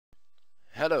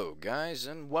Hello guys,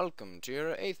 and welcome to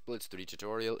your 8th Blitz3D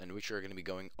tutorial in which we're going to be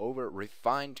going over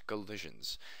refined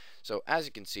collisions. So as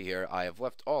you can see here, I have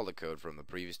left all the code from the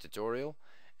previous tutorial,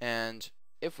 and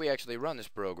if we actually run this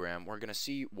program, we're going to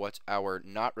see what our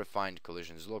not refined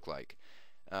collisions look like.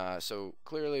 So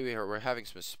clearly we're having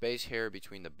some space here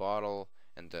between the bottle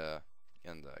and the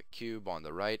cube on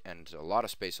the right, and a lot of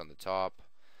space on the top.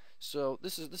 So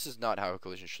this is not how a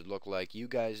collision should look like. You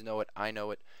guys know it, I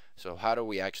know it. So how do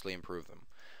we actually improve them?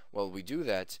 Well, we do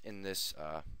that in this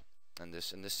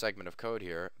segment of code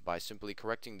here by simply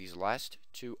correcting these last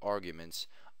two arguments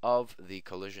of the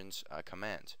collisions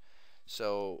command.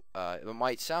 So it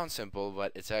might sound simple,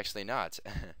 but it's actually not.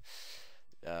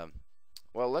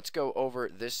 Well, let's go over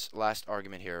this last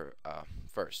argument here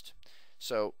first.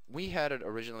 So we had it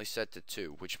originally set to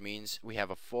 2, which means we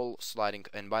have a full sliding.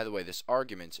 And by the way, this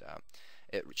argument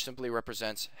it simply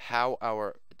represents how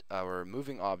our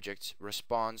moving object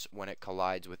responds when it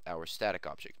collides with our static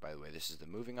object. By the way, this is the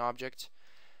moving object,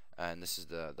 and this is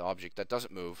the object that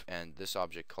doesn't move, and this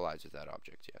object collides with that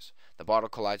object. Yes, the bottle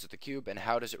collides with the cube, and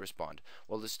how does it respond?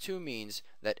 Well, this 2 means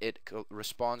that it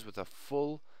responds with a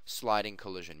full sliding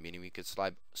collision, meaning we could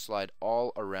slide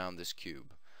all around this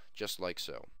cube, just like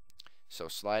so. So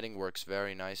sliding works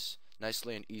very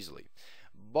nicely and easily.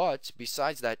 But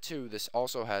besides that too, this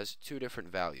also has 2 different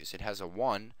values. It has a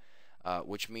 1,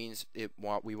 which means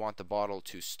we want the bottle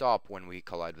to stop when we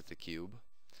collide with the cube.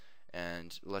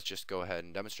 And let's just go ahead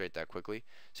and demonstrate that quickly.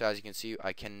 So as you can see,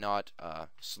 I cannot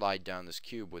slide down this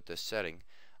cube with this setting.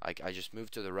 I just move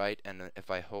to the right, and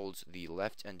if I hold the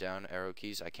left and down arrow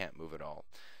keys, I can't move at all.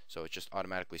 So it just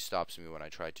automatically stops me when I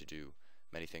try to do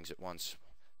many things at once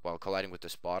while colliding with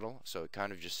this bottle. So it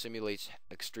kind of just simulates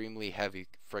extremely heavy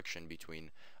friction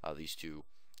between these 2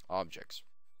 objects.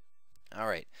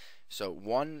 Alright, so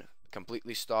 1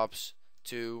 completely stops,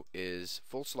 2 is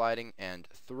full sliding, and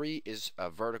 3 is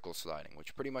vertical sliding,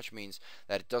 which pretty much means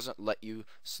that it doesn't let you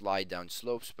slide down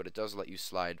slopes, but it does let you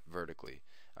slide vertically.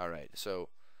 Alright, so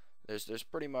there's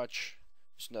pretty much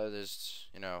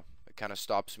it kind of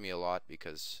stops me a lot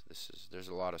because there's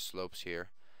a lot of slopes here.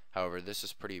 However, this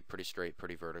is pretty straight,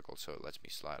 pretty vertical, so it lets me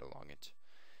slide along it.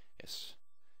 Yes,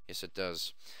 it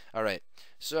does. Alright,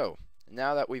 so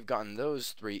now that we've gotten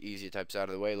those 3 easy types out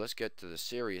of the way, let's get to the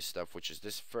serious stuff, which is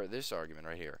this argument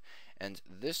right here. And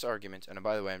this argument, and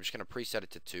by the way, I'm just going to preset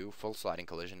it to 2, full sliding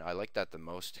collision. I like that the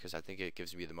most because I think it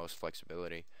gives me the most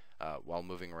flexibility while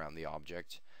moving around the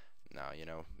object. Now,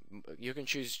 you can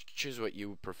choose what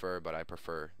you prefer, but I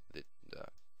prefer the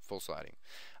full sliding.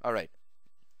 Alright.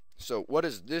 So what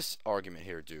does this argument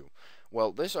here do?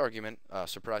 Well, this argument,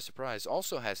 surprise, surprise,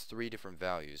 also has 3 different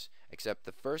values, except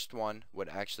the first one would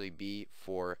actually be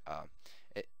for,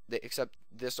 except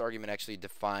this argument actually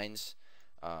defines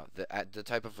the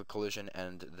type of a collision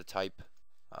and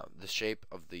the shape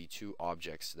of the 2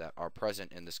 objects that are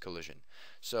present in this collision.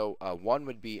 So 1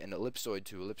 would be an ellipsoid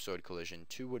to ellipsoid collision,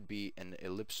 2 would be an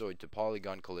ellipsoid to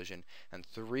polygon collision, and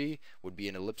 3 would be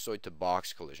an ellipsoid to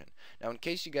box collision. Now, in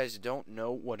case you guys don't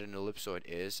know what an ellipsoid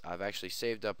is, I've actually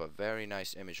saved up a very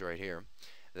nice image right here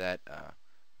that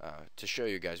to show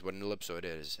you guys what an ellipsoid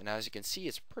is. And as you can see,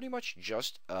 it's pretty much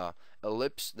just a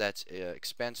ellipse that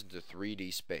expands into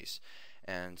 3D space.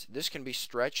 And this can be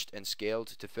stretched and scaled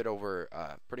to fit over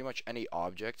pretty much any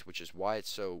object, which is why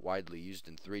it's so widely used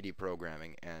in 3D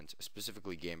programming and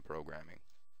specifically game programming.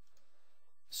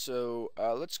 So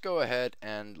let's go ahead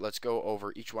and let's go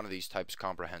over each one of these types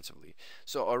comprehensively.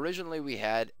 So originally we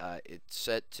had it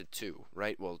set to 2,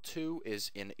 right? Well, 2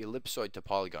 is an ellipsoid to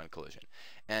polygon collision.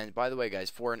 And by the way, guys,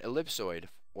 for an ellipsoid,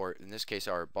 or in this case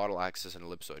our bottle acts as an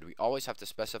ellipsoid, we always have to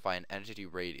specify an entity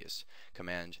radius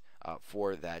command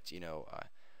for that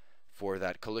for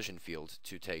that collision field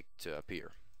to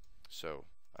appear. So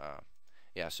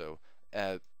yeah, so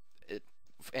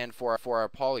and for our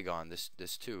polygon,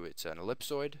 this too, it's an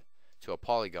ellipsoid to a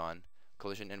polygon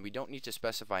collision, and we don't need to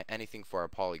specify anything for our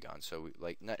polygon. So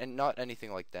not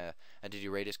anything like the entity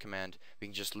radius command. We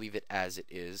can just leave it as it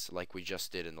is, like we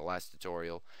just did in the last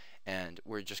tutorial, and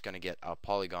we're just going to get a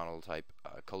polygonal type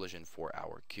collision for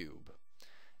our cube.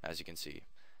 As you can see,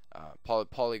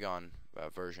 polygon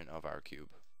version of our cube.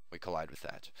 We collide with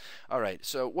that. Alright,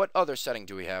 so what other setting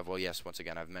do we have? Well, yes, once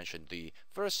again, I've mentioned the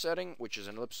first setting, which is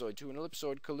an ellipsoid to an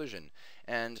ellipsoid collision.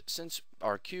 And since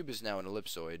our cube is now an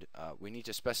ellipsoid, we need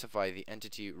to specify the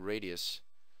entity radius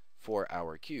for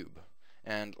our cube.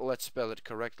 And let's spell it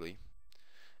correctly.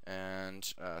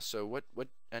 And so what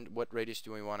radius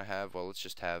do we want to have? Well, let's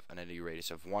just have an entity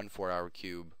radius of 1 for our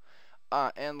cube.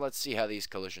 And let's see how these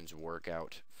collisions work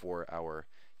out for our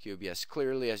cube. Yes,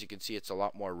 clearly, as you can see, it's a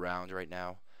lot more round right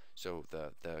now. So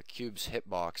the cube's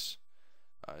hitbox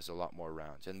is a lot more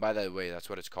round. And by the way, that's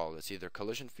what it's called. It's either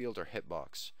collision field or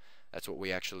hitbox. That's what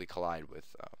we actually collide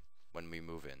with when we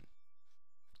move in.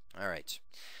 Alright,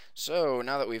 so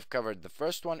now that we've covered the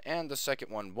first one and the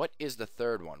second one, what is the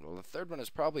third one? Well, the third one is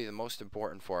probably the most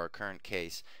important for our current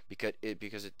case because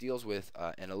it deals with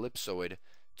an ellipsoid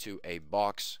to a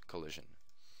box collision.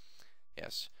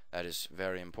 Yes, that is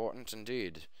very important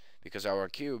indeed, because our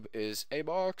cube is a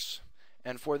box.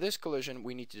 And for this collision,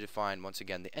 we need to define, once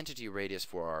again, the entity radius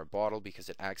for our bottle because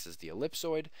it acts as the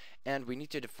ellipsoid, and we need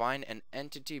to define an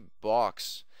entity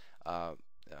box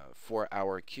for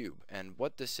our cube. And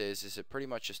what this is it pretty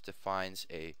much just defines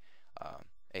a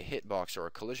hitbox or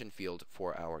a collision field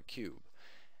for our cube.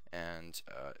 And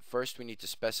first we need to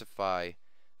specify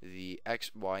the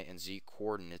x, y, and z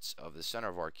coordinates of the center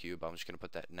of our cube. I'm just going to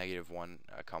put that -1,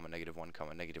 comma, -1,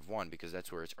 comma, -1 because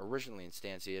that's where it's originally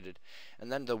instantiated.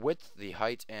 And then the width, the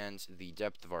height, and the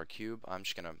depth of our cube. I'm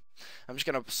just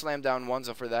gonna slam down ones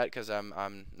for that because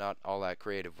I'm not all that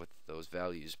creative with those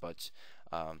values. But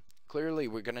clearly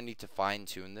we're gonna need to fine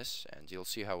tune this, and you'll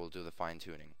see how we'll do the fine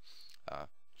tuning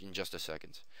in just a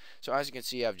second. So as you can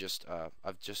see, I've just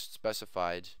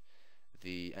specified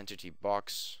the entity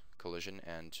box collision,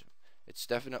 and it's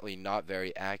definitely not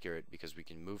very accurate because we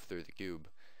can move through the cube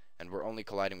and we're only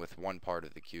colliding with one part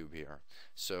of the cube here.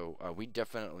 So we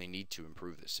definitely need to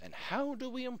improve this. And how do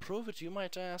we improve it, you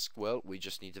might ask? Well, we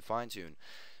just need to fine-tune.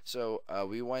 So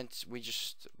we're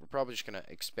probably just gonna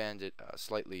expand it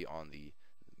slightly on the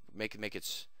make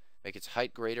its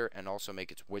height greater and also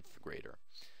make its width greater,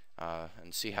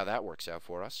 and see how that works out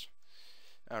for us.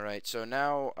 Alright, so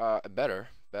now better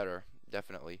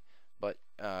definitely. But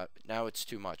now it's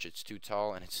too much. It's too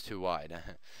tall and it's too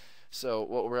wide. So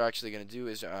what we're actually going to do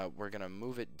is we're going to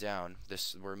move it down.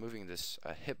 We're moving this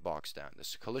hitbox down,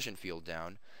 this collision field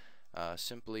down.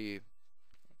 Simply,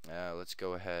 let's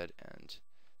go ahead and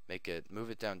move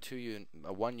it down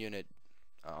 1 unit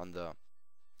on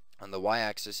the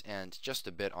y-axis and just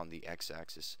a bit on the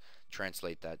x-axis.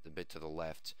 Translate that a bit to the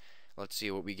left. Let's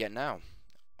see what we get now.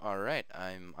 All right,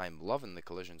 I'm loving the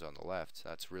collisions on the left.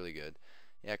 That's really good.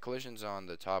 Yeah, collisions on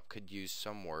the top could use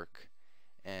some work,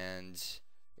 and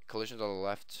collisions on the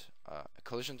left,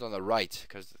 collisions on the right,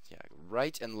 because yeah,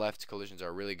 right and left collisions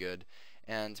are really good,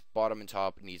 and bottom and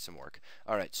top need some work.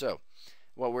 All right, so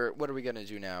what are we gonna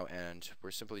do now? And we're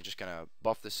simply just gonna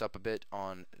buff this up a bit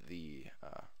on the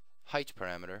height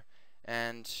parameter,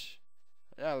 and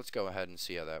let's go ahead and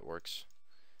see how that works.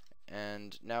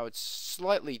 And now it's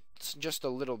just a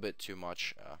little bit too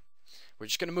much. We're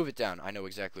just going to move it down. I know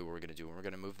exactly what we're going to do. We're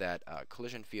going to move that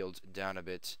collision field down a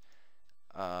bit.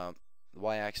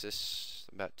 Y-axis,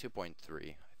 about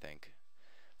 2.3, I think.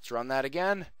 Let's run that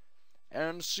again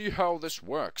and see how this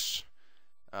works.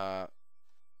 Alright,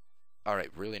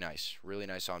 really nice. Really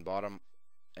nice on bottom.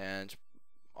 And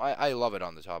I love it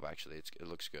on the top, actually. It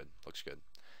looks good. Looks good.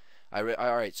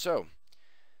 Alright, so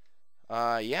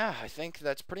yeah, I think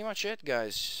that's pretty much it,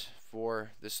 guys,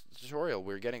 for this tutorial.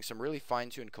 We're getting some really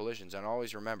fine-tuned collisions, and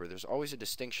always remember, there's always a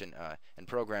distinction in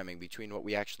programming between what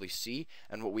we actually see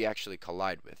and what we actually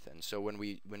collide with. And so when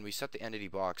we set the entity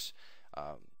box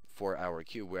for our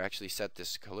cube, we actually set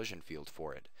this collision field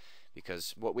for it,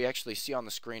 because what we actually see on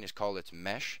the screen is called its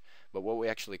mesh, but what we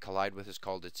actually collide with is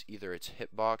called either its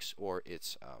hitbox or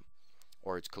its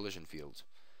collision field.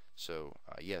 So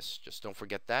yes, just don't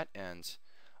forget that. And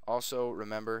also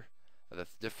remember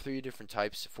the 3 different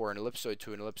types. For an ellipsoid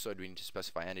to an ellipsoid, we need to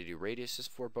specify entity radiuses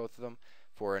for both of them.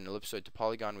 For an ellipsoid to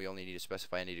polygon, we only need to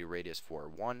specify entity radius for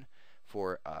 1.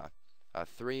 For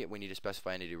 3, we need to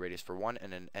specify entity radius for 1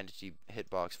 and an entity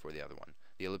hitbox for the other one.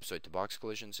 The ellipsoid to box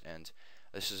collisions, and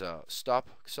this is a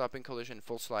stopping collision,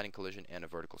 full sliding collision, and a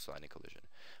vertical sliding collision.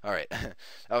 Alright, that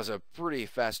was a pretty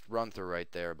fast run through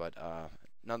right there, but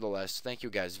nonetheless, thank you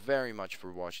guys very much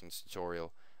for watching this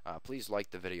tutorial. Please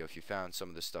like the video if you found some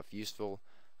of this stuff useful.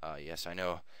 Yes, I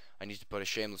know I need to put a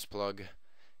shameless plug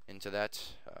into that,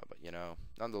 but you know,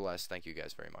 nonetheless, thank you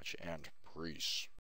guys very much, and peace.